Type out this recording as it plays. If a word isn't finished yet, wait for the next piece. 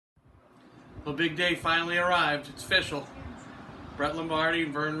The big day finally arrived. It's official. Brett Lombardi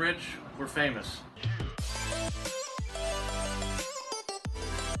and Vern Rich, we're famous.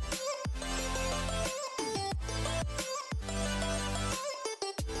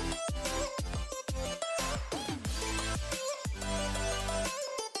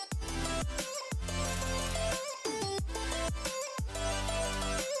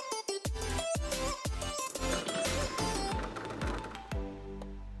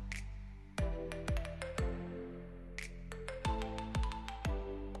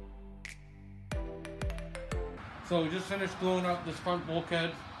 So we just finished gluing up this front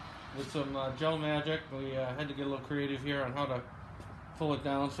bulkhead with some gel magic. We had to get a little creative here on how to pull it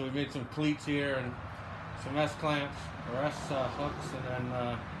down, so we made some cleats here and some S clamps or S hooks, and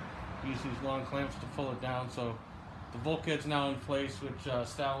then use these long clamps to pull it down. So the bulkhead's now in place, which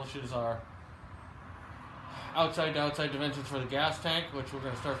establishes our outside to outside dimensions for the gas tank, which we're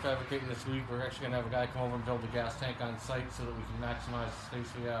going to start fabricating this week. We're actually going to have a guy come over and build the gas tank on site so that we can maximize the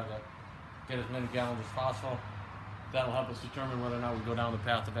space we have to get as many gallons as possible. That'll help us determine whether or not we go down the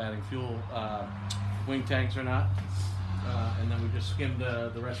path of adding fuel wing tanks or not. And then we just skimmed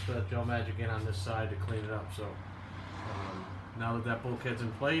the rest of that gel magic in on this side to clean it up. So now that that bulkhead's in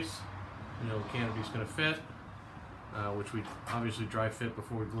place, you know, the canopy's going to fit, which we obviously dry fit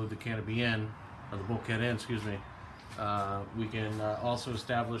before we glued the canopy in, or the bulkhead in, excuse me. We can also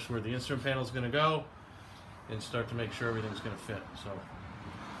establish where the instrument panel is going to go and start to make sure everything's going to fit. So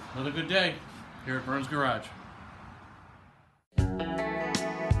another good day here at Vern's Garage.